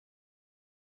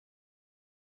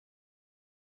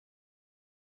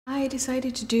I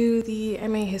decided to do the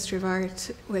MA History of Art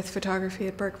with photography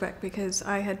at Birkbeck because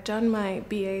I had done my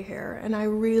BA here and I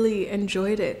really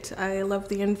enjoyed it. I loved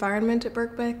the environment at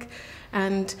Birkbeck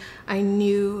and I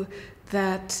knew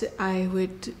that I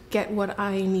would get what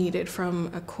I needed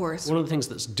from a course. One of the things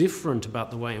that's different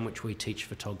about the way in which we teach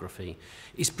photography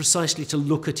is precisely to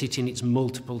look at it in its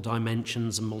multiple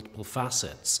dimensions and multiple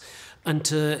facets, and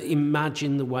to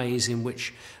imagine the ways in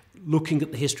which looking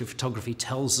at the history of photography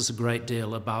tells us a great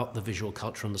deal about the visual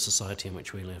culture and the society in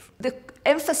which we live. The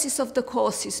emphasis of the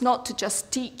course is not to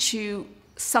just teach you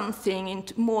something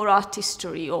into more art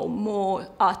history or more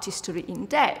art history in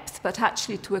depth, but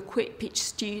actually to equip each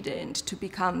student to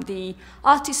become the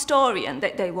art historian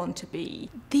that they want to be.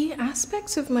 The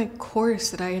aspects of my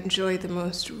course that I enjoy the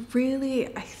most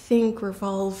really, I think,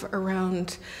 revolve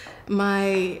around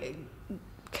my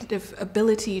kind of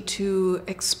ability to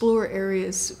explore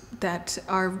areas that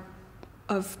are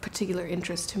of particular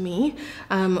interest to me,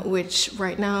 which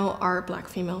right now are Black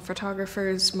female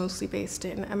photographers, mostly based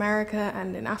in America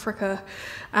and in Africa,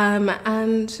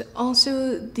 and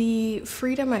also the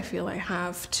freedom I feel I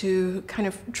have to kind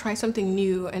of try something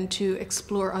new and to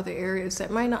explore other areas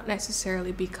that might not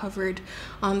necessarily be covered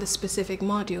on the specific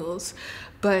modules,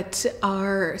 but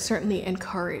are certainly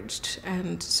encouraged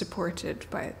and supported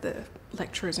by the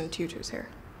lecturers and tutors here.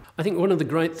 I think one of the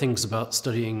great things about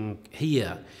studying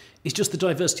here is just the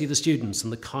diversity of the students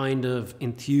and the kind of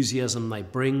enthusiasm they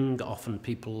bring, often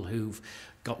people who've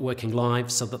got working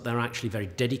lives so that they're actually very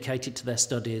dedicated to their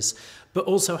studies, but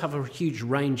also have a huge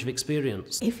range of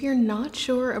experience. If you're not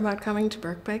sure about coming to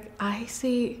Birkbeck, I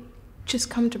say just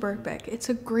come to Birkbeck. It's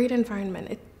a great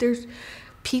environment. There's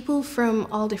people from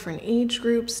all different age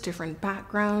groups, different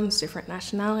backgrounds, different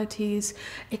nationalities.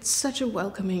 It's such a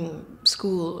welcoming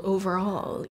school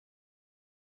overall.